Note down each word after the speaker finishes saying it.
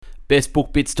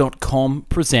bestbookbits.com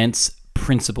presents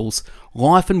Principles,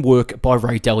 Life and Work by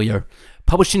Ray Dailo,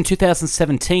 published in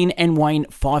 2017 and weighing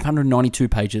 592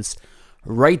 pages.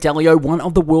 Ray Dailo, one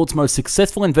of the world's most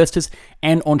successful investors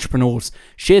and entrepreneurs,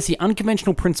 shares the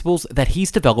unconventional principles that he's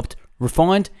developed,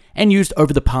 refined, and used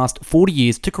over the past 40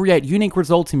 years to create unique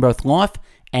results in both life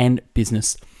and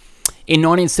business. In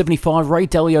 1975, Ray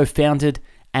Dailo founded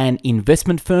an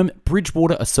investment firm,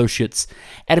 Bridgewater Associates,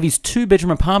 out of his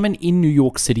two-bedroom apartment in New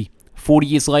York City. 40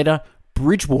 years later,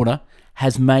 Bridgewater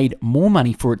has made more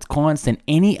money for its clients than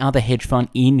any other hedge fund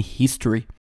in history.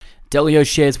 Dailo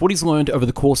shares what he's learned over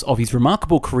the course of his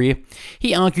remarkable career.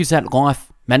 He argues that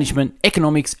life, management,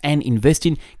 economics, and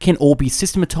investing can all be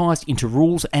systematized into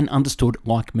rules and understood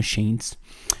like machines.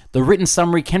 The written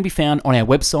summary can be found on our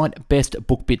website,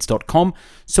 bestbookbits.com.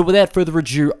 So without further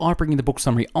ado, I bring you the book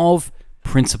summary of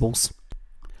Principles.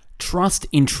 Trust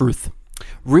in truth.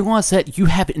 Realize that you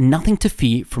have nothing to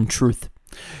fear from truth.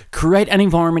 Create an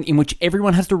environment in which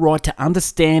everyone has the right to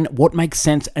understand what makes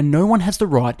sense and no one has the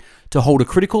right to hold a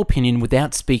critical opinion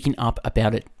without speaking up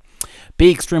about it. Be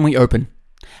extremely open.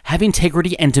 Have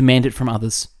integrity and demand it from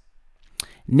others.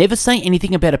 Never say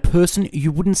anything about a person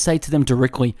you wouldn't say to them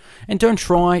directly, and don't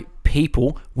try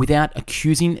people without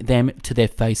accusing them to their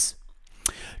face.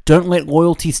 Don't let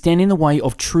loyalty stand in the way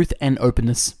of truth and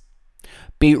openness.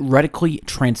 Be radically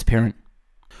transparent.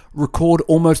 Record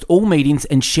almost all meetings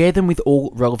and share them with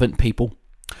all relevant people.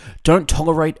 Don't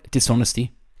tolerate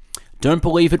dishonesty. Don't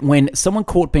believe it when someone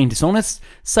caught being dishonest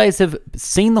says they've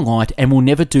seen the light and will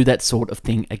never do that sort of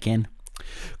thing again.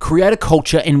 Create a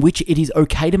culture in which it is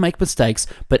okay to make mistakes,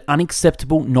 but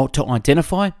unacceptable not to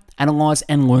identify, analyze,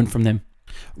 and learn from them.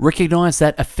 Recognize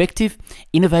that effective,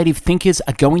 innovative thinkers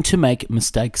are going to make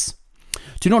mistakes.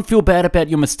 Do not feel bad about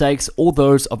your mistakes or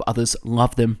those of others.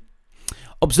 Love them.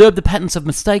 Observe the patterns of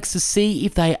mistakes to see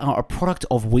if they are a product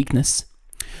of weakness.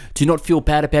 Do not feel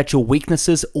bad about your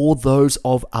weaknesses or those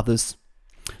of others.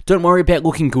 Don't worry about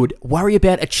looking good. Worry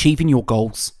about achieving your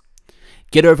goals.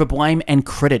 Get over blame and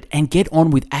credit and get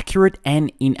on with accurate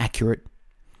and inaccurate.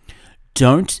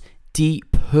 Don't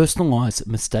depersonalize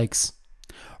mistakes.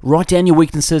 Write down your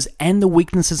weaknesses and the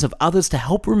weaknesses of others to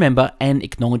help remember and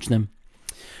acknowledge them.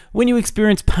 When you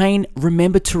experience pain,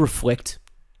 remember to reflect.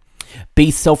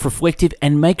 Be self-reflective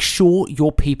and make sure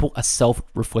your people are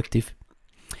self-reflective.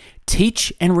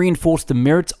 Teach and reinforce the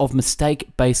merits of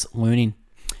mistake-based learning.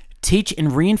 Teach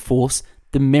and reinforce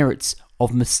the merits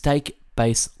of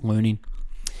mistake-based learning.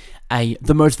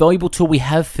 The most valuable tool we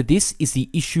have for this is the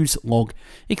issues log,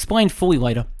 explained fully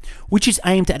later, which is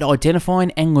aimed at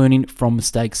identifying and learning from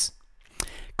mistakes.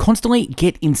 Constantly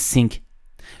get in sync.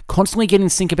 Constantly get in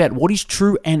sync about what is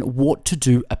true and what to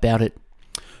do about it.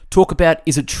 Talk about,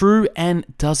 is it true and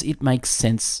does it make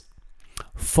sense?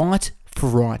 Fight for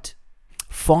right.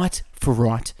 Fight for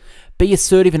right. Be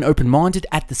assertive and open-minded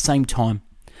at the same time.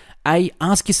 A,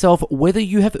 ask yourself whether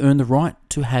you have earned the right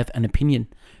to have an opinion.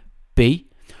 B,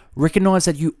 recognize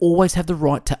that you always have the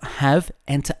right to have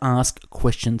and to ask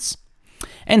questions.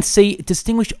 And C,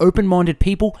 distinguish open-minded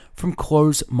people from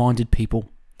closed-minded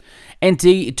people. And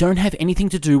D, don't have anything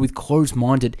to do with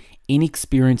closed-minded,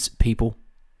 inexperienced people.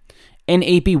 And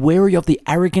E, be wary of the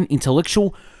arrogant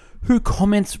intellectual who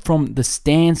comments from the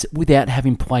stands without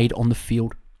having played on the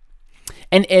field.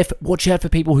 And F, watch out for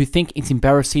people who think it's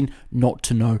embarrassing not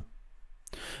to know.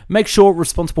 Make sure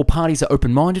responsible parties are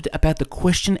open-minded about the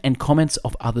question and comments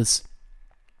of others.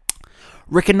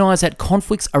 Recognize that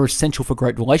conflicts are essential for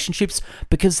great relationships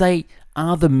because they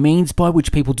are the means by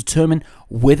which people determine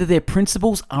whether their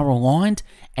principles are aligned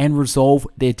and resolve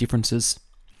their differences.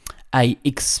 A,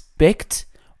 expect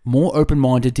more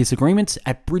open-minded disagreements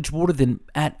at Bridgewater than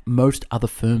at most other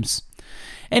firms.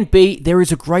 And B, there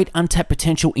is a great untapped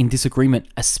potential in disagreement,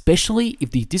 especially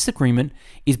if the disagreement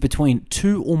is between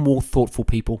two or more thoughtful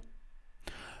people.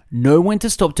 Know when to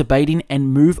stop debating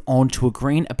and move on to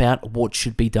agreeing about what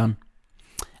should be done.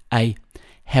 A,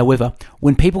 however,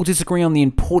 when people disagree on the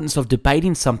importance of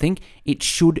debating something, it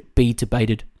should be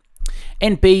debated.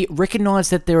 And B, recognize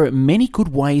that there are many good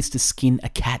ways to skin a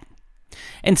cat.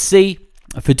 And C,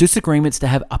 for disagreements to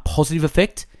have a positive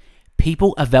effect,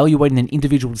 people evaluating an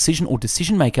individual decision or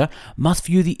decision maker must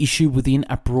view the issue within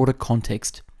a broader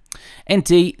context. And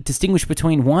D, distinguish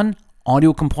between 1,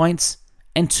 ideal complaints,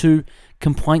 and 2,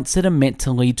 complaints that are meant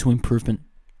to lead to improvement.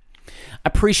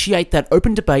 Appreciate that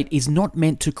open debate is not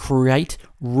meant to create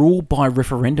rule by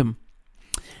referendum.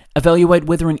 Evaluate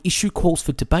whether an issue calls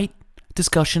for debate,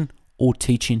 discussion, or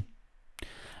teaching.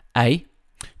 A,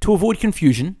 to avoid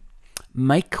confusion,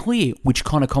 make clear which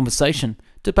kind of conversation,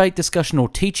 debate, discussion, or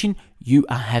teaching you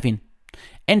are having.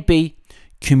 And B,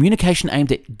 Communication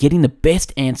aimed at getting the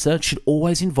best answer should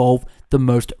always involve the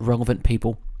most relevant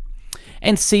people.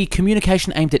 And C,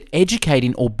 communication aimed at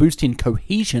educating or boosting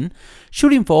cohesion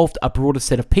should involve a broader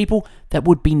set of people that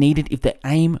would be needed if the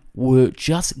aim were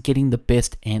just getting the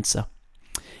best answer.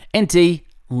 And D,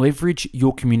 leverage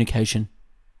your communication.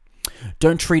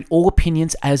 Don't treat all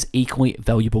opinions as equally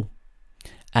valuable.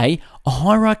 A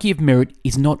hierarchy of merit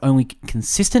is not only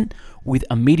consistent with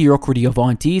a mediocrity of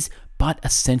ideas, but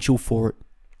essential for it.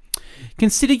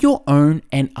 Consider your own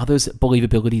and others'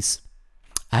 believabilities.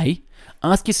 A,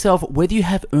 ask yourself whether you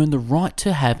have earned the right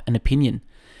to have an opinion.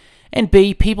 And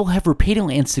B, people have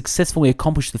repeatedly and successfully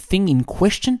accomplished the thing in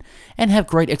question and have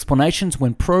great explanations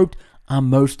when probed are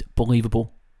most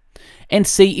believable. And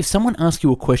C, if someone asks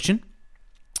you a question,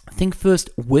 think first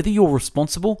whether you're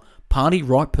responsible, party,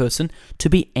 right person to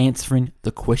be answering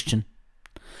the question.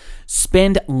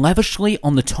 Spend lavishly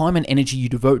on the time and energy you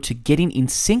devote to getting in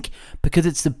sync because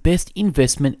it's the best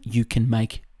investment you can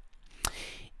make.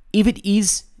 If it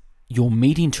is your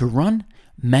meeting to run,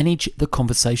 manage the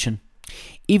conversation.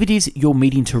 If it is your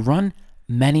meeting to run,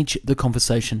 manage the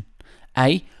conversation.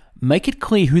 A, make it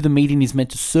clear who the meeting is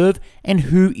meant to serve and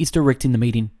who is directing the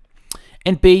meeting.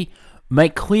 And B,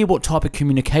 make clear what type of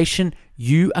communication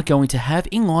you are going to have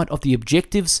in light of the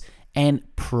objectives and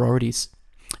priorities.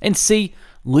 And C,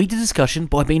 lead the discussion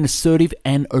by being assertive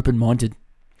and open-minded.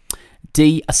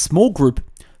 D, a small group,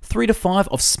 3 to 5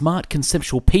 of smart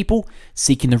conceptual people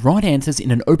seeking the right answers in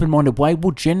an open-minded way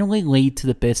will generally lead to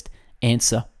the best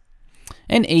answer.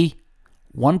 And E,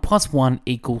 1 + 1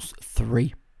 =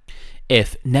 3.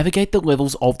 F, navigate the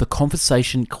levels of the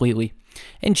conversation clearly.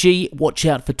 And G, watch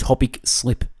out for topic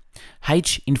slip.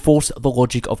 H, enforce the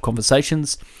logic of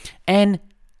conversations. And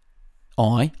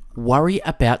I, worry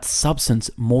about substance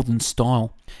more than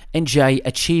style. And J,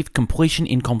 achieve completion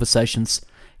in conversations.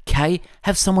 K,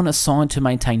 have someone assigned to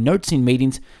maintain notes in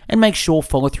meetings and make sure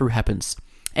follow-through happens.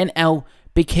 And L,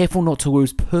 be careful not to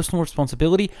lose personal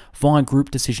responsibility via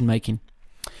group decision-making.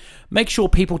 Make sure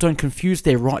people don't confuse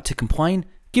their right to complain,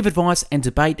 give advice and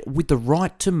debate with the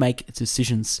right to make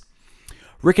decisions.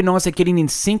 Recognize that getting in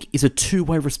sync is a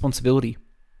two-way responsibility.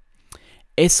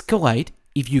 Escalate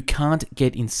if you can't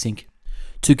get in sync.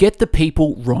 To get the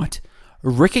people right,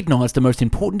 recognize the most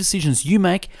important decisions you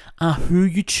make are who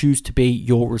you choose to be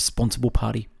your responsible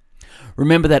party.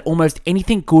 Remember that almost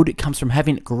anything good comes from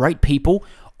having great people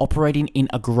operating in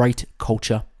a great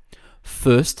culture.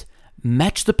 First,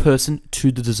 match the person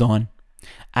to the design.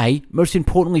 A, most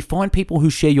importantly, find people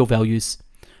who share your values.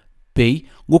 B,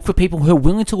 look for people who are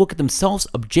willing to look at themselves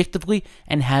objectively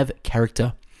and have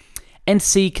character. And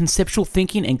C, conceptual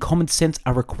thinking and common sense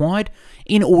are required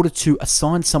in order to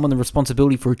assign someone the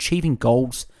responsibility for achieving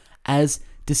goals as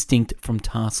distinct from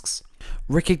tasks.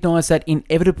 Recognize that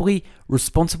inevitably,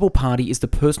 responsible party is the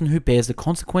person who bears the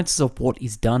consequences of what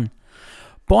is done.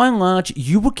 By and large,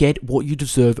 you will get what you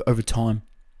deserve over time.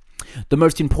 The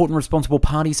most important responsible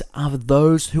parties are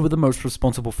those who are the most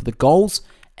responsible for the goals,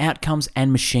 outcomes,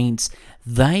 and machines.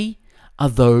 They are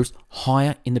those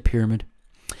higher in the pyramid.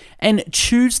 And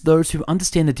choose those who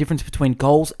understand the difference between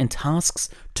goals and tasks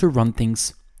to run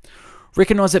things.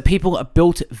 Recognize that people are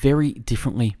built very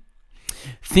differently.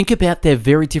 Think about their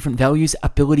very different values,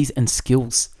 abilities, and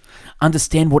skills.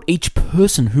 Understand what each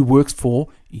person who works for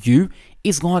you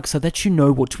is like so that you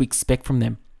know what to expect from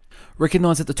them.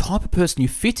 Recognize that the type of person you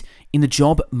fit in the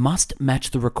job must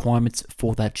match the requirements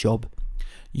for that job.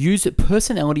 Use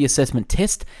personality assessment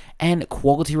tests and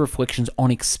quality reflections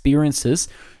on experiences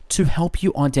to help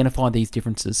you identify these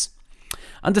differences.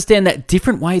 Understand that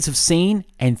different ways of seeing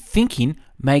and thinking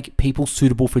make people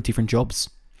suitable for different jobs.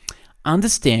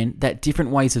 Understand that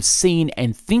different ways of seeing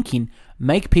and thinking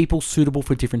make people suitable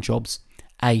for different jobs.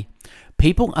 A,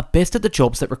 people are best at the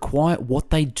jobs that require what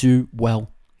they do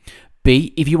well.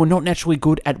 B, if you are not naturally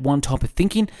good at one type of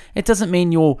thinking, it doesn't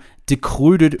mean you're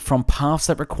secluded from paths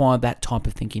that require that type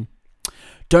of thinking.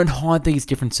 Don't hide these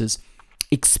differences.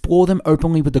 Explore them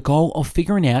openly with the goal of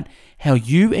figuring out how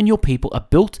you and your people are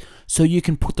built so you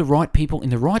can put the right people in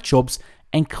the right jobs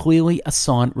and clearly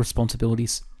assign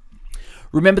responsibilities.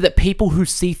 Remember that people who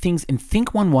see things and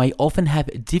think one way often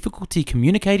have difficulty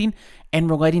communicating and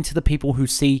relating to the people who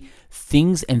see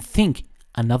things and think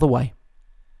another way.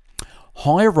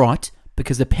 Hire right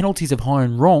because the penalties of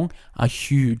hiring wrong are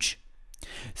huge.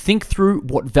 Think through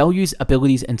what values,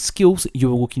 abilities, and skills you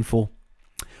are looking for.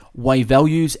 Weigh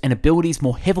values and abilities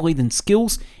more heavily than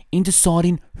skills in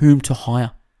deciding whom to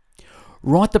hire.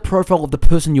 Write the profile of the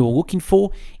person you are looking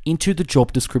for into the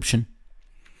job description.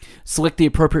 Select the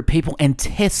appropriate people and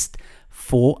test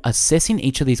for assessing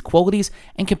each of these qualities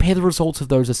and compare the results of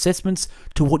those assessments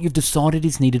to what you've decided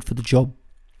is needed for the job.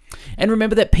 And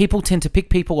remember that people tend to pick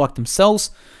people like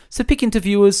themselves, so pick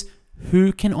interviewers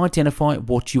who can identify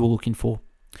what you are looking for.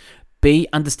 B,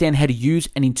 understand how to use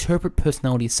and interpret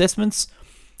personality assessments.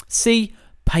 C,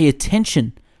 pay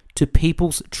attention to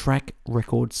people's track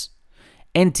records.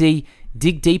 And D,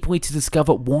 dig deeply to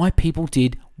discover why people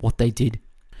did what they did.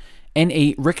 And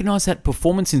E, recognize that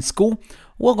performance in school,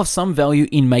 while of some value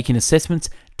in making assessments,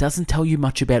 doesn't tell you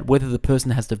much about whether the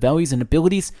person has the values and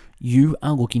abilities you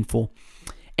are looking for.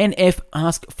 And F,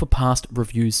 ask for past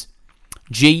reviews.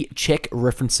 G, check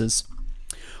references.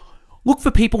 Look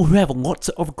for people who have lots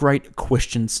of great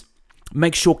questions.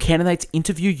 Make sure candidates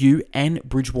interview you and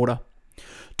Bridgewater.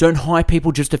 Don't hire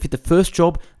people just to fit the first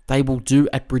job they will do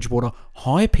at Bridgewater.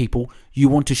 Hire people you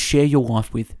want to share your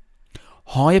life with.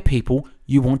 Hire people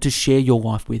you want to share your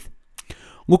life with.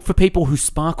 Look for people who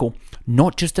sparkle,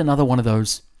 not just another one of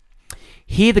those.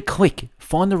 Hear the click.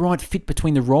 Find the right fit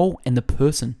between the role and the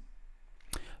person.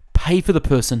 Pay for the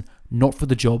person, not for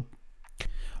the job.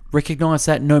 Recognize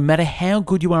that no matter how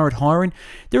good you are at hiring,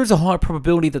 there is a high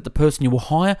probability that the person you will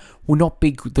hire will not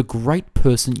be the great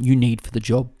person you need for the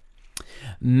job.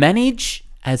 Manage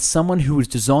as someone who is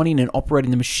designing and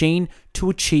operating the machine to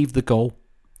achieve the goal.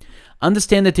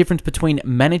 Understand the difference between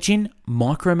managing,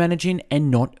 micromanaging,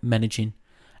 and not managing.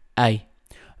 A,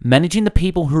 managing the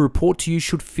people who report to you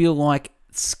should feel like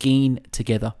skiing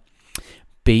together.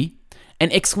 B,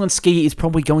 an excellent skier is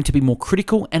probably going to be more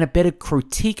critical and a better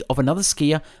critique of another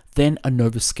skier than a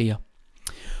novice skier.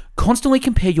 Constantly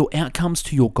compare your outcomes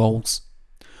to your goals.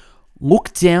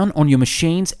 Look down on your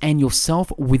machines and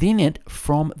yourself within it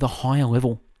from the higher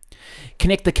level.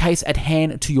 Connect the case at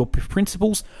hand to your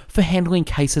principles for handling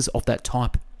cases of that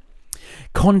type.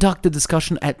 Conduct the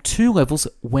discussion at two levels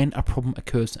when a problem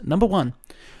occurs. Number one,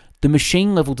 the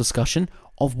machine level discussion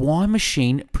of why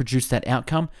machine produced that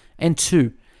outcome, and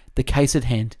two, the case at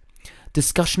hand,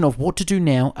 discussion of what to do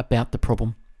now about the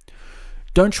problem.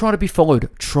 Don't try to be followed,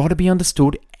 try to be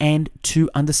understood and to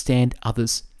understand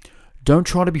others. Don't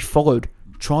try to be followed,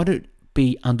 try to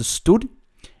be understood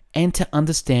and to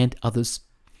understand others.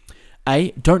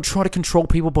 A, don't try to control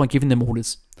people by giving them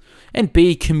orders. And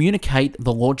B, communicate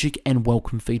the logic and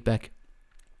welcome feedback.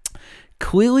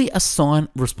 Clearly assign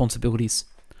responsibilities.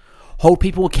 Hold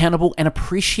people accountable and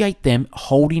appreciate them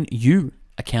holding you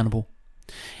accountable.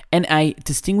 And A,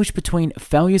 distinguish between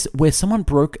failures where someone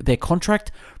broke their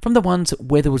contract from the ones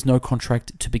where there was no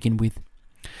contract to begin with.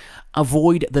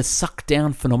 Avoid the suck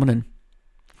down phenomenon.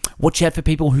 Watch out for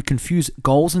people who confuse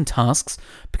goals and tasks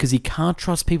because you can't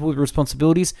trust people with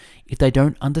responsibilities if they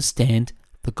don't understand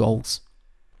the goals.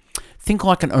 Think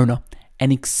like an owner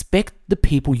and expect the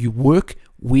people you work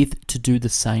with to do the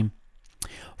same.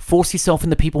 Force yourself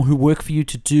and the people who work for you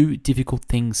to do difficult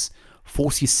things.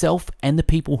 Force yourself and the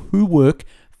people who work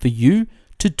for you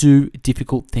to do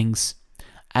difficult things.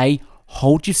 A,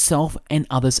 hold yourself and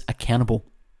others accountable.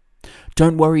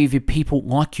 Don't worry if your people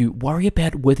like you. Worry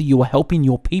about whether you are helping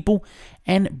your people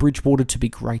and Bridgewater to be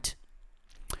great.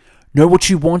 Know what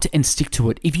you want and stick to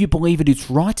it if you believe it is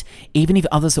right, even if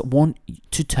others want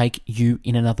to take you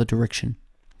in another direction.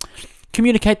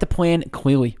 Communicate the plan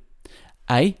clearly.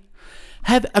 A,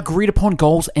 have agreed upon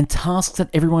goals and tasks that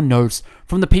everyone knows,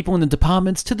 from the people in the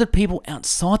departments to the people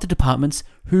outside the departments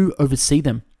who oversee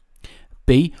them.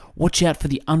 B, watch out for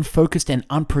the unfocused and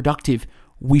unproductive.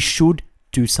 We should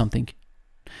do something.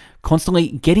 Constantly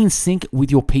get in sync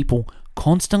with your people.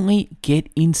 Constantly get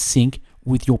in sync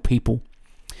with your people.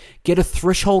 Get a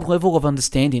threshold level of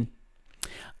understanding.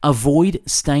 Avoid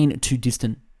staying too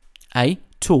distant. A,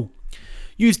 tool.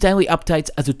 Use daily updates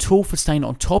as a tool for staying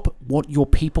on top what your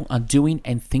people are doing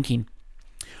and thinking.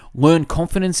 Learn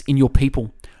confidence in your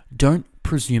people. Don't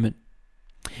presume it.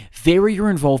 Vary your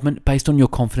involvement based on your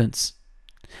confidence.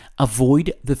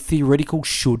 Avoid the theoretical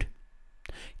should.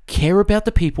 Care about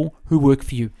the people who work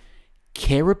for you.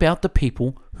 Care about the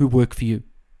people who work for you.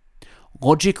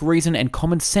 Logic, reason, and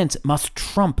common sense must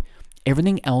trump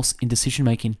everything else in decision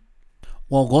making.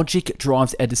 While logic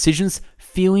drives our decisions,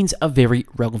 feelings are very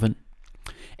relevant.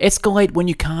 Escalate when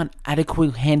you can't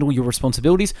adequately handle your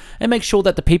responsibilities and make sure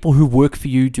that the people who work for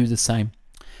you do the same.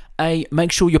 A,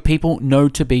 make sure your people know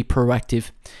to be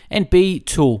proactive. And B,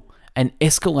 tool, an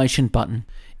escalation button.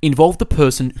 Involve the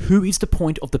person who is the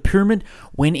point of the pyramid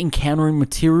when encountering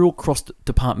material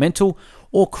cross-departmental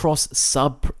or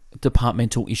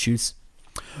cross-sub-departmental issues.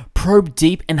 Probe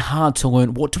deep and hard to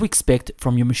learn what to expect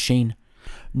from your machine.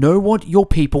 Know what your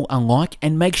people are like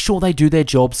and make sure they do their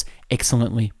jobs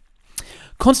excellently.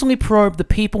 Constantly probe the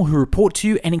people who report to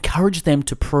you and encourage them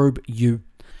to probe you.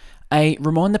 A,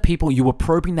 remind the people you are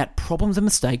probing that problems and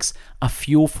mistakes are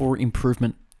fuel for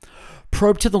improvement.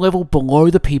 Probe to the level below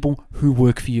the people who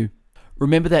work for you.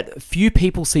 Remember that few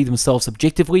people see themselves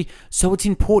objectively, so it's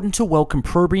important to welcome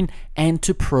probing and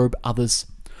to probe others.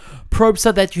 Probe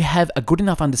so that you have a good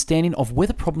enough understanding of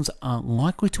whether problems are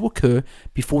likely to occur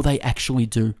before they actually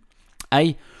do.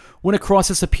 A. When a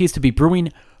crisis appears to be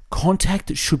brewing,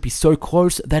 contact should be so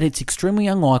close that it's extremely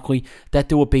unlikely that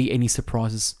there will be any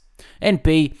surprises. And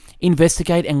B.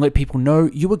 Investigate and let people know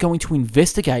you are going to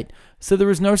investigate so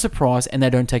there is no surprise and they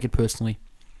don't take it personally.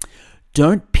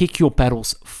 Don't pick your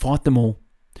battles, fight them all.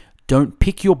 Don't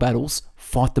pick your battles,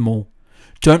 fight them all.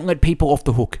 Don't let people off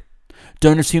the hook.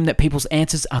 Don't assume that people's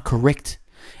answers are correct.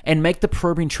 And make the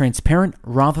probing transparent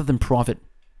rather than private.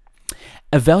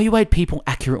 Evaluate people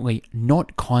accurately,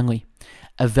 not kindly.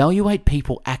 Evaluate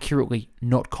people accurately,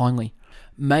 not kindly.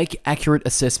 Make accurate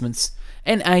assessments.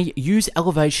 And A. Use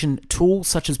elevation tools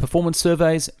such as performance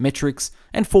surveys, metrics,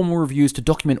 and formal reviews to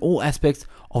document all aspects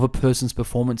of a person's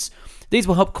performance. These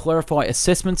will help clarify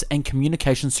assessments and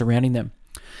communication surrounding them.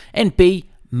 And B.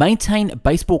 Maintain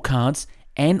baseball cards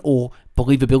and or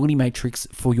believability matrix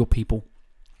for your people.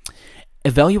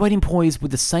 Evaluate employees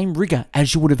with the same rigor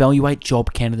as you would evaluate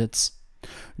job candidates.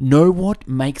 Know what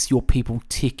makes your people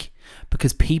tick,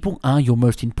 because people are your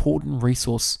most important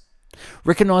resource.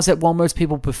 Recognize that while most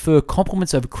people prefer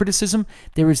compliments over criticism,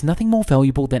 there is nothing more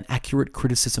valuable than accurate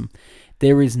criticism.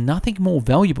 There is nothing more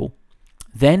valuable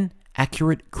than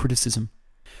accurate criticism.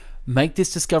 Make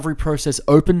this discovery process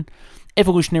open,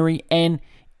 evolutionary, and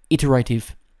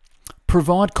iterative.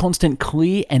 Provide constant,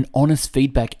 clear, and honest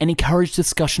feedback and encourage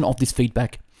discussion of this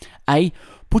feedback. A.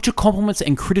 Put your compliments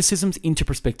and criticisms into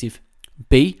perspective.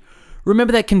 B.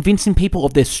 Remember that convincing people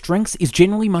of their strengths is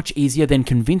generally much easier than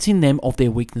convincing them of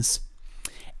their weakness.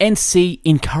 And C.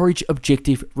 Encourage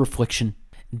objective reflection.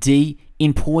 D.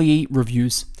 Employee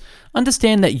reviews.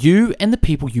 Understand that you and the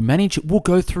people you manage will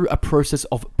go through a process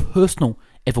of personal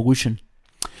evolution.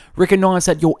 Recognize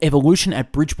that your evolution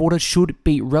at Bridgewater should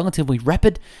be relatively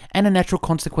rapid and a natural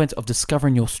consequence of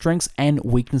discovering your strengths and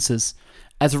weaknesses.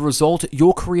 As a result,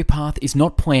 your career path is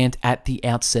not planned at the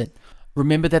outset.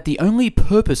 Remember that the only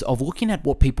purpose of looking at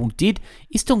what people did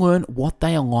is to learn what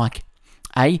they are like.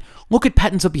 A. Look at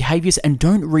patterns of behaviors and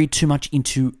don't read too much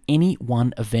into any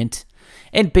one event.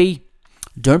 And B.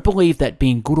 Don't believe that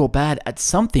being good or bad at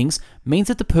some things means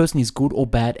that the person is good or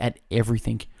bad at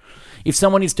everything. If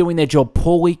someone is doing their job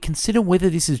poorly, consider whether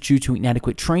this is due to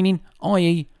inadequate training,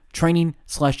 i.e.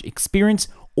 training/experience,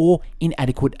 or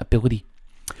inadequate ability.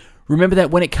 Remember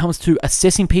that when it comes to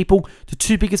assessing people, the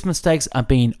two biggest mistakes are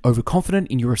being overconfident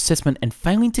in your assessment and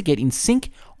failing to get in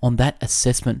sync on that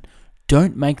assessment.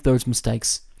 Don't make those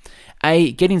mistakes.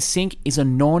 A. Get in sync is a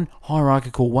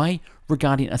non-hierarchical way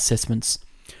regarding assessments.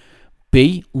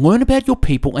 B. Learn about your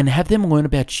people and have them learn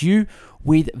about you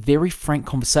with very frank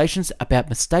conversations about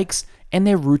mistakes and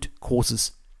their root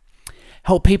causes.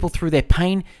 Help people through their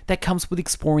pain that comes with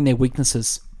exploring their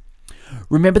weaknesses.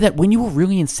 Remember that when you are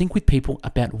really in sync with people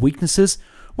about weaknesses,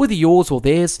 whether yours or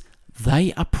theirs,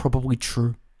 they are probably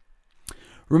true.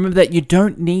 Remember that you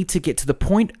don't need to get to the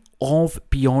point of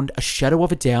beyond a shadow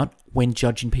of a doubt when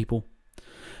judging people.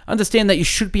 Understand that you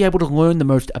should be able to learn the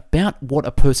most about what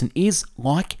a person is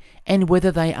like and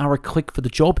whether they are a click for the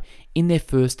job in their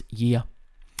first year.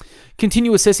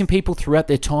 Continue assessing people throughout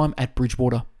their time at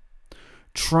Bridgewater.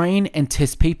 Train and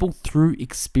test people through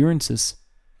experiences.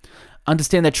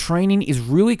 Understand that training is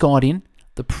really guiding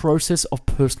the process of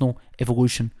personal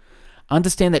evolution.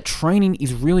 Understand that training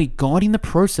is really guiding the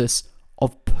process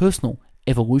of personal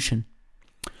evolution.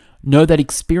 Know that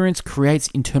experience creates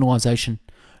internalization.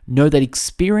 Know that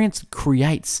experience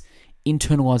creates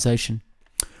internalization.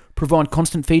 Provide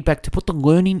constant feedback to put the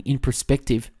learning in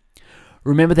perspective.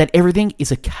 Remember that everything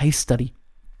is a case study.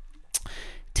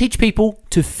 Teach people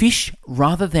to fish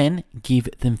rather than give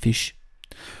them fish.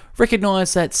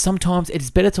 Recognize that sometimes it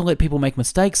is better to let people make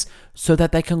mistakes so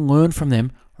that they can learn from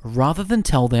them rather than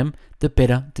tell them the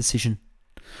better decision.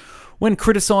 When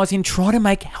criticizing, try to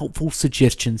make helpful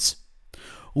suggestions.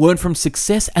 Learn from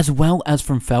success as well as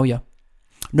from failure.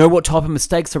 Know what type of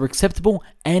mistakes are acceptable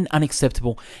and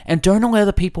unacceptable, and don't allow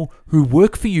the people who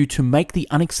work for you to make the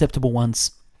unacceptable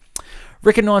ones.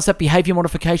 Recognize that behavior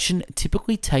modification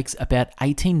typically takes about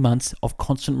 18 months of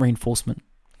constant reinforcement.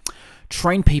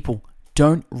 Train people,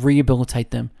 don't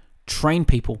rehabilitate them. Train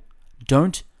people,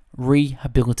 don't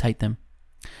rehabilitate them.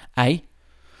 A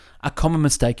common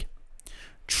mistake.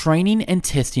 Training and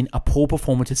testing a poor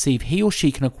performer to see if he or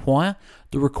she can acquire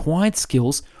the required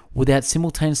skills without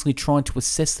simultaneously trying to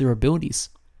assess their abilities.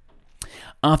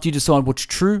 After you decide what's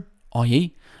true,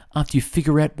 i.e., after you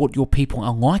figure out what your people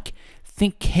are like,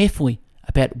 think carefully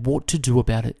about what to do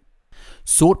about it.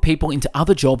 Sort people into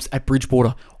other jobs at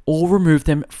Bridgewater or remove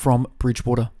them from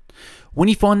Bridgewater. When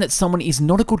you find that someone is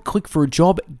not a good click for a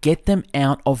job, get them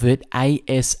out of it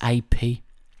ASAP.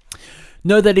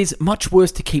 Know that it is much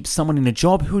worse to keep someone in a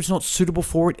job who is not suitable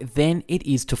for it than it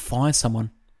is to fire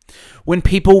someone. When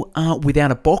people are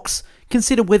without a box,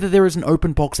 consider whether there is an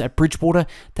open box at Bridgewater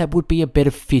that would be a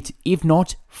better fit. If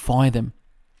not, fire them.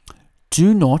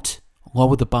 Do not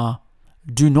lower the bar.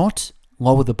 Do not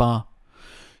lower the bar.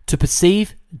 To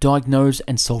perceive, diagnose,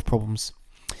 and solve problems.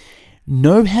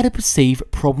 Know how to perceive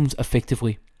problems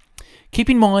effectively. Keep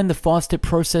in mind the 5-step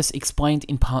process explained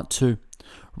in part 2.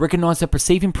 Recognize that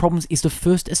perceiving problems is the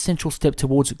first essential step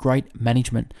towards great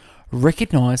management.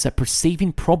 Recognize that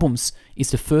perceiving problems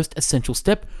is the first essential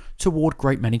step toward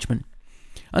great management.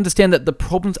 Understand that the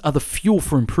problems are the fuel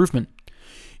for improvement.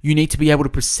 You need to be able to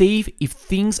perceive if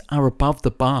things are above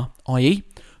the bar, i.e.,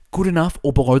 good enough,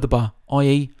 or below the bar,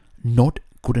 i.e., not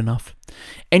good enough.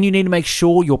 And you need to make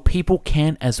sure your people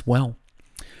can as well.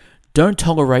 Don't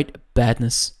tolerate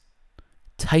badness.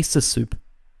 Taste the soup.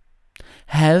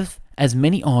 Have as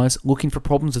many eyes looking for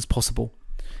problems as possible.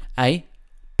 A.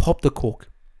 Pop the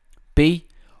cork. B.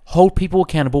 Hold people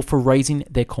accountable for raising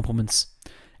their compliments.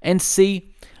 And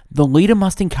C. The leader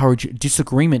must encourage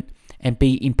disagreement and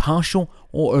be impartial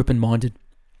or open-minded.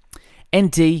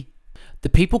 And D. The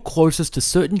people closest to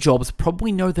certain jobs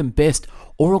probably know them best,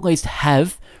 or at least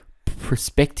have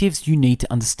perspectives you need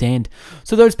to understand.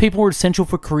 So those people are essential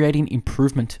for creating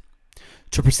improvement.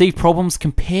 To perceive problems,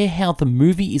 compare how the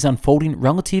movie is unfolding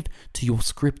relative to your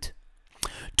script.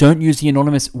 Don't use the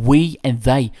anonymous we and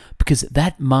they, because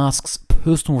that masks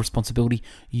personal responsibility.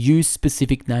 Use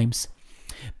specific names.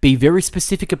 Be very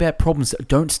specific about problems.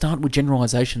 Don't start with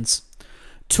generalizations.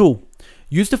 Tool.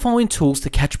 Use the following tools to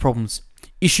catch problems: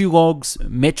 issue logs,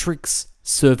 metrics,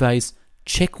 surveys,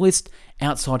 checklist,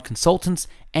 outside consultants,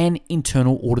 and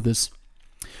internal auditors.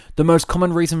 The most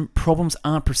common reason problems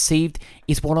aren't perceived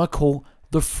is what I call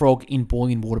the frog in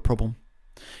boiling water problem.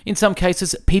 In some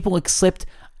cases, people accept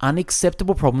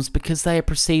unacceptable problems because they are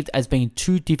perceived as being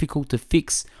too difficult to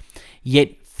fix.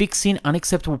 Yet, fixing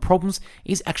unacceptable problems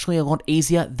is actually a lot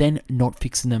easier than not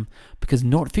fixing them, because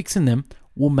not fixing them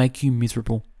will make you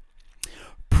miserable.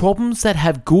 Problems that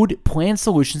have good planned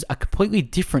solutions are completely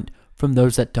different from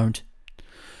those that don't.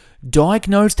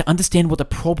 Diagnose to understand what the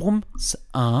problems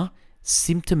are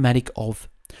symptomatic of.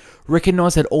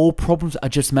 Recognize that all problems are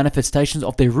just manifestations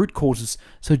of their root causes,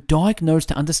 so diagnose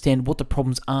to understand what the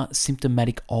problems are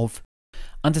symptomatic of.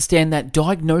 Understand that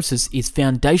diagnosis is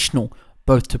foundational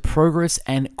both to progress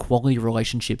and quality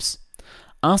relationships.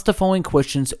 Ask the following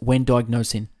questions when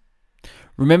diagnosing.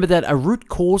 Remember that a root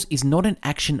cause is not an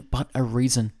action but a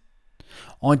reason.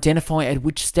 Identify at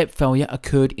which step failure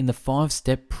occurred in the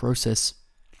 5-step process.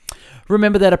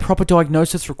 Remember that a proper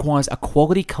diagnosis requires a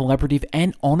quality, collaborative,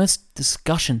 and honest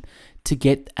discussion to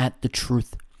get at the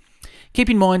truth. Keep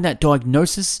in mind that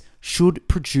diagnosis should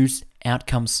produce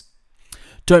outcomes.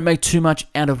 Don't make too much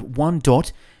out of one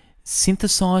dot.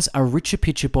 Synthesize a richer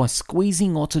picture by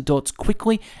squeezing lots of dots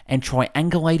quickly and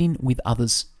triangulating with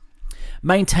others.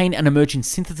 Maintain an emerging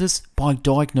synthesis by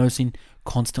diagnosing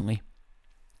constantly.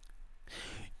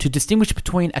 To distinguish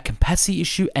between a capacity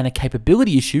issue and a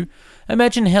capability issue,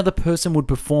 imagine how the person would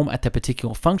perform at that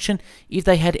particular function if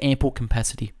they had ample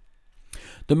capacity.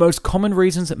 The most common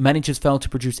reasons managers fail to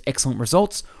produce excellent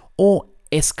results or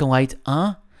escalate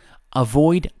are: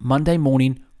 avoid Monday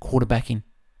morning quarterbacking.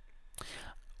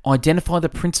 Identify the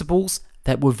principles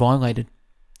that were violated.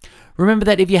 Remember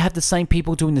that if you have the same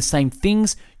people doing the same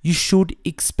things, you should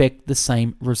expect the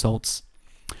same results.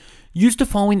 Use the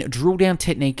following drill-down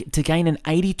technique to gain an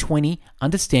 80-20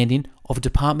 understanding of a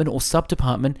department or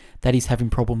sub-department that is having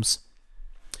problems.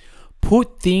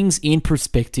 Put things in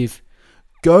perspective.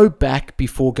 Go back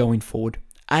before going forward.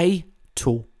 A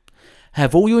tool.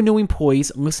 Have all your new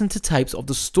employees listen to tapes of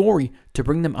the story to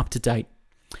bring them up to date.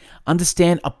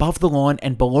 Understand above the line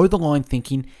and below the line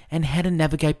thinking and how to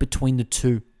navigate between the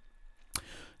two.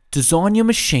 Design your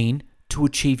machine to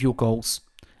achieve your goals.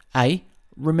 A.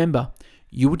 Remember,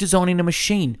 you are designing a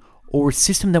machine or a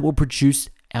system that will produce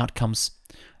outcomes.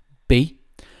 B.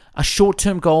 A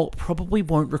short-term goal probably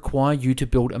won't require you to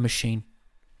build a machine.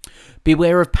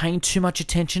 Beware of paying too much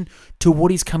attention to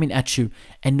what is coming at you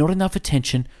and not enough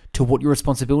attention to what your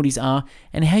responsibilities are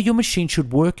and how your machine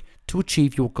should work to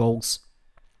achieve your goals.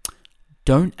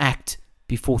 Don't act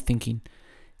before thinking.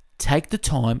 Take the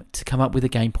time to come up with a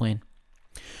game plan.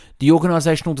 The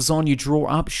organizational design you draw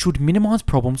up should minimize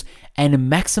problems and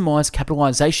maximize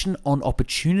capitalization on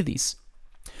opportunities.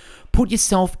 Put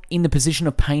yourself in the position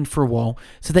of pain for a while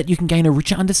so that you can gain a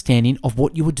richer understanding of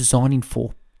what you are designing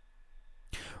for.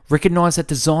 Recognize that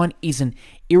design is an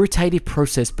iterative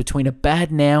process between a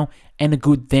bad now and a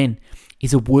good then,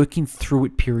 is a working through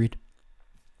it period.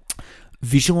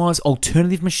 Visualize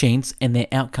alternative machines and their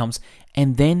outcomes,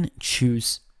 and then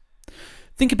choose.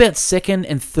 Think about second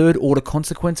and third order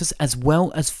consequences as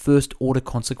well as first order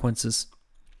consequences.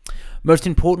 Most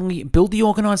importantly, build the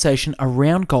organization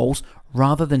around goals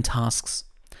rather than tasks.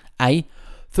 A.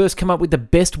 First, come up with the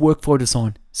best workflow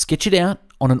design. Sketch it out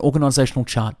on an organizational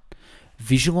chart.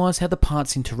 Visualize how the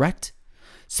parts interact,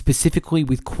 specifically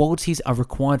with qualities are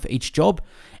required for each job,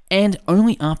 and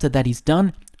only after that is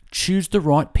done, choose the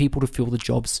right people to fill the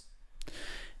jobs.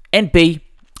 And B.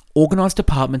 Organize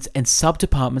departments and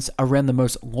sub-departments around the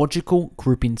most logical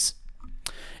groupings.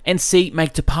 And C.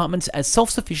 Make departments as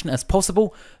self-sufficient as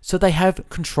possible so they have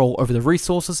control over the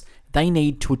resources they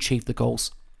need to achieve the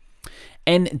goals.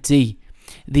 And D.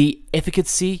 The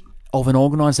efficacy of an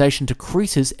organization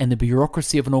decreases and the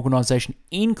bureaucracy of an organization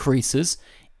increases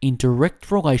in direct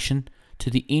relation to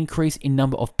the increase in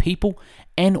number of people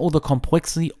and or the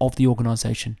complexity of the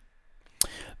organization.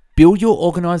 Build your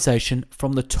organization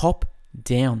from the top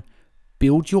down.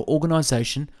 Build your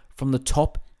organization from the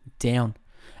top down.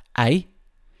 A.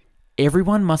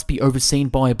 Everyone must be overseen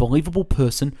by a believable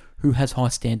person who has high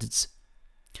standards.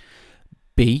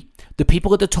 B. The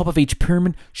people at the top of each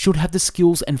pyramid should have the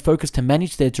skills and focus to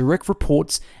manage their direct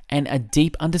reports and a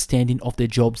deep understanding of their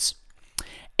jobs.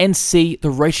 And C. The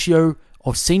ratio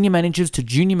of senior managers to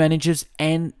junior managers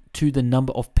and to the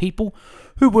number of people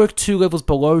who work 2 levels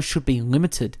below should be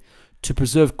limited to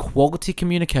preserve quality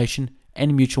communication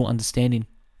and mutual understanding.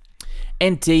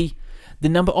 And D. The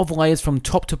number of layers from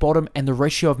top to bottom and the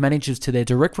ratio of managers to their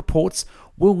direct reports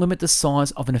will limit the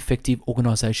size of an effective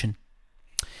organization.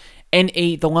 And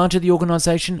E. The larger the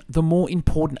organization, the more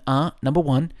important are, number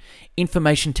 1,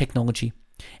 information technology,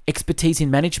 expertise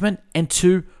in management, and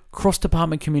 2,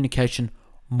 cross-department communication.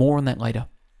 More on that later.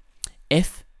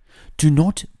 F. Do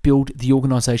not build the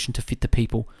organization to fit the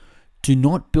people. Do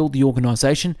not build the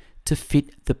organization to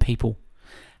fit the people.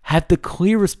 Have the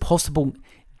clearest possible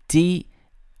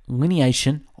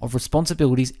delineation of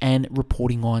responsibilities and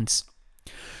reporting lines.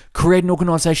 Create an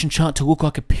organization chart to look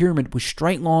like a pyramid with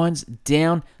straight lines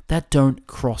down that don't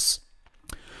cross.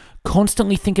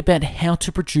 Constantly think about how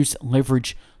to produce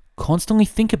leverage. Constantly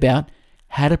think about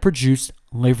how to produce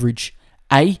leverage.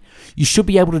 A. You should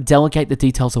be able to delegate the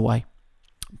details away.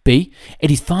 B.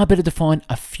 It is far better to find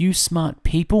a few smart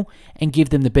people and give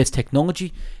them the best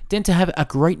technology than to have a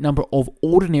great number of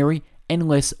ordinary and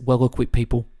less well-equipped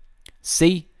people.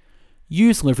 C.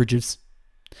 Use leverages.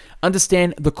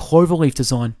 Understand the cloverleaf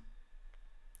design.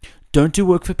 Don't do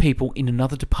work for people in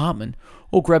another department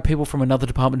or grab people from another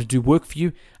department to do work for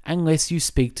you unless you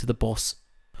speak to the boss.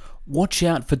 Watch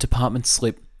out for department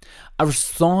slip.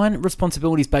 Assign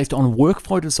responsibilities based on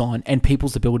workflow design and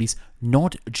people's abilities,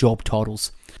 not job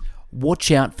titles. Watch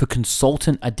out for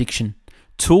consultant addiction.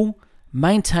 Tool,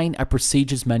 maintain a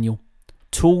procedures manual.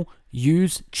 Tool,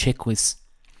 use checklists.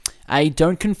 A,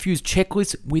 don't confuse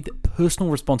checklists with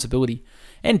personal responsibility.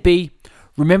 And B,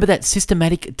 remember that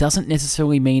systematic doesn't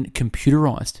necessarily mean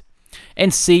computerized.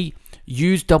 And C,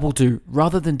 use double do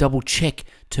rather than double check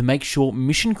to make sure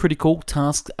mission critical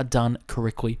tasks are done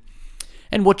correctly.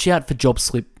 And watch out for job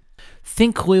slip.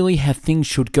 Think clearly how things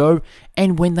should go,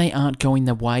 and when they aren't going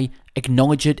their way,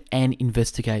 acknowledge it and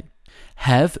investigate.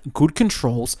 Have good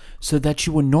controls so that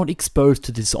you are not exposed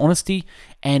to dishonesty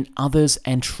and others,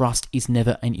 and trust is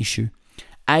never an issue.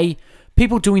 A,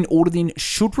 people doing auditing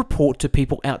should report to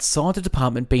people outside the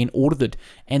department being audited,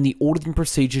 and the auditing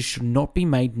procedures should not be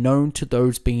made known to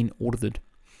those being audited.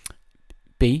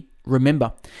 B,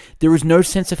 remember, there is no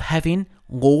sense of having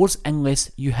laws unless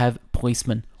you have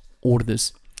policemen,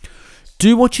 auditors.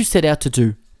 Do what you set out to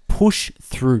do. Push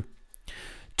through.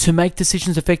 To make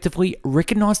decisions effectively,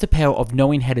 recognize the power of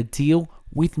knowing how to deal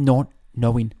with not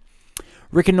knowing.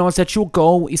 Recognize that your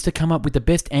goal is to come up with the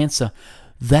best answer,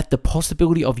 that the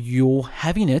possibility of your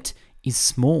having it is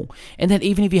small, and that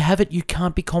even if you have it, you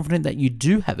can't be confident that you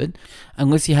do have it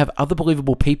unless you have other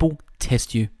believable people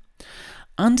test you.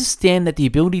 Understand that the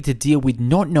ability to deal with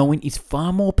not knowing is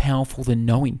far more powerful than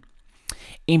knowing.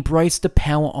 Embrace the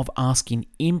power of asking.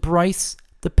 Embrace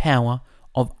the power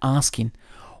of asking.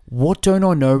 What don't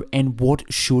I know and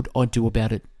what should I do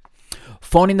about it?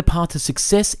 Finding the path to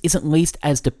success isn't least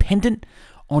as dependent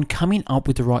on coming up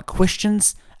with the right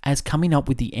questions as coming up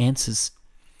with the answers.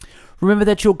 Remember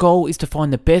that your goal is to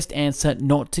find the best answer,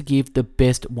 not to give the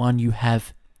best one you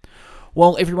have.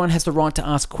 While everyone has the right to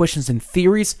ask questions and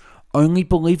theories, only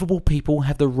believable people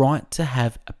have the right to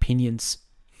have opinions.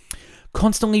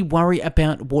 Constantly worry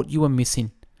about what you are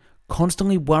missing.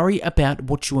 Constantly worry about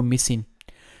what you are missing.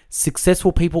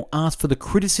 Successful people ask for the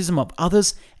criticism of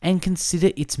others and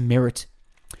consider its merit.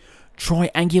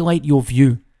 Triangulate your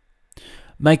view.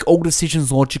 Make all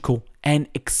decisions logical and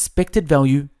expected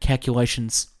value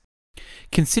calculations.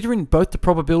 Considering both the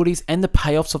probabilities and the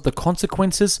payoffs of the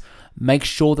consequences, make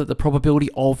sure that the probability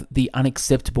of the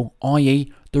unacceptable,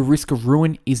 i.e., the risk of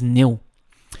ruin, is nil.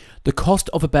 The cost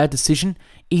of a bad decision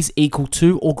is equal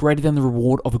to or greater than the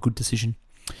reward of a good decision.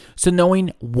 So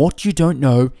knowing what you don't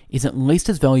know is at least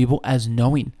as valuable as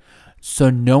knowing. So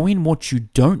knowing what you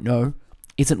don't know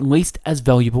is at least as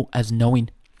valuable as knowing.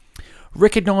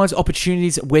 Recognize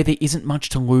opportunities where there isn't much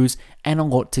to lose and a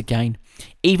lot to gain,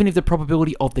 even if the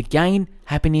probability of the gain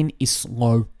happening is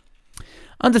low.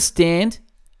 Understand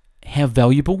how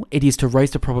valuable it is to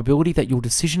raise the probability that your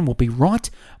decision will be right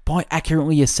by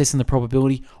accurately assessing the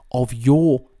probability of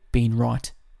your being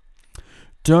right.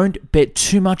 Don't bet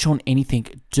too much on anything.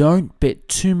 Don't bet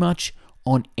too much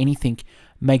on anything.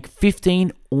 Make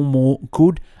 15 or more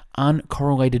good,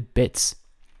 uncorrelated bets.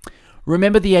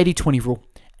 Remember the 80-20 rule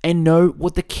and know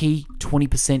what the key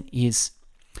 20% is.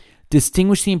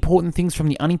 Distinguish the important things from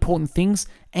the unimportant things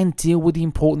and deal with the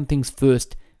important things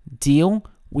first. Deal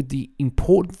with the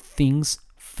important things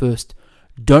first.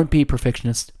 Don't be a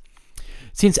perfectionist.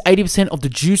 Since 80% of the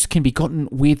juice can be gotten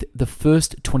with the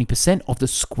first 20% of the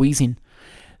squeezing,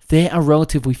 there are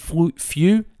relatively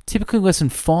few, typically less than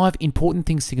 5 important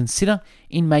things to consider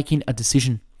in making a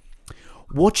decision.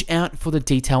 Watch out for the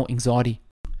detail anxiety.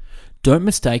 Don't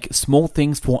mistake small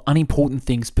things for unimportant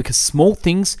things because small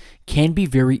things can be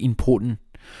very important.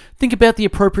 Think about the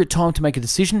appropriate time to make a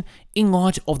decision in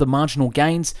light of the marginal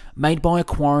gains made by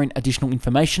acquiring additional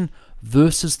information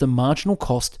versus the marginal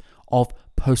cost of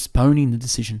postponing the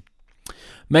decision.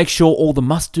 Make sure all the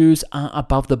must-dos are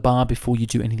above the bar before you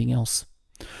do anything else.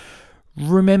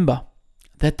 Remember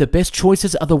that the best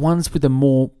choices are the ones with the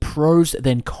more pros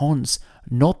than cons,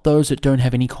 not those that don't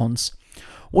have any cons.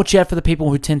 Watch out for the people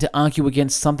who tend to argue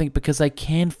against something because they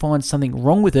can find something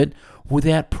wrong with it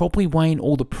without properly weighing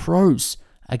all the pros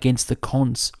against the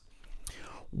cons.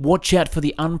 Watch out for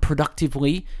the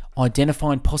unproductively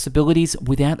identifying possibilities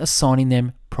without assigning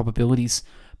them probabilities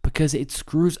because it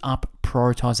screws up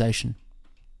prioritization.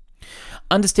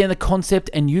 Understand the concept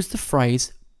and use the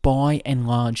phrase by and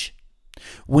large.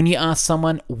 When you ask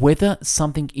someone whether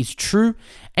something is true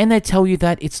and they tell you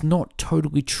that it's not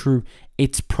totally true,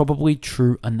 it's probably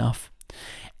true enough.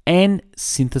 And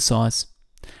synthesize.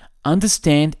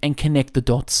 Understand and connect the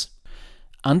dots.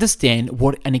 Understand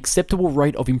what an acceptable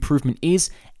rate of improvement is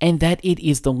and that it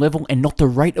is the level and not the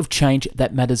rate of change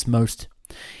that matters most.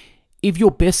 If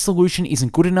your best solution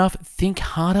isn't good enough, think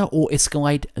harder or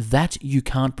escalate that you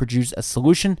can't produce a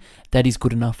solution that is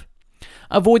good enough.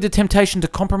 Avoid the temptation to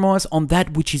compromise on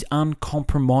that which is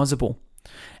uncompromisable.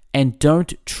 And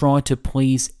don't try to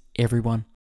please everyone.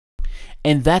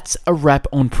 And that's a wrap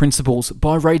on Principles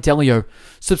by Ray Dailo.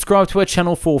 Subscribe to our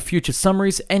channel for future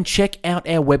summaries and check out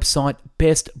our website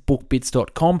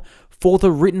bestbookbits.com for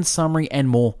the written summary and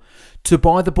more. To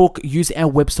buy the book, use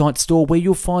our website store where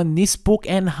you'll find this book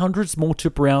and hundreds more to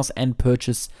browse and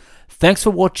purchase. Thanks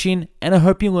for watching, and I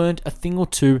hope you learned a thing or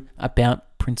two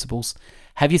about principles.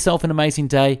 Have yourself an amazing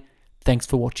day. Thanks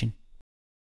for watching.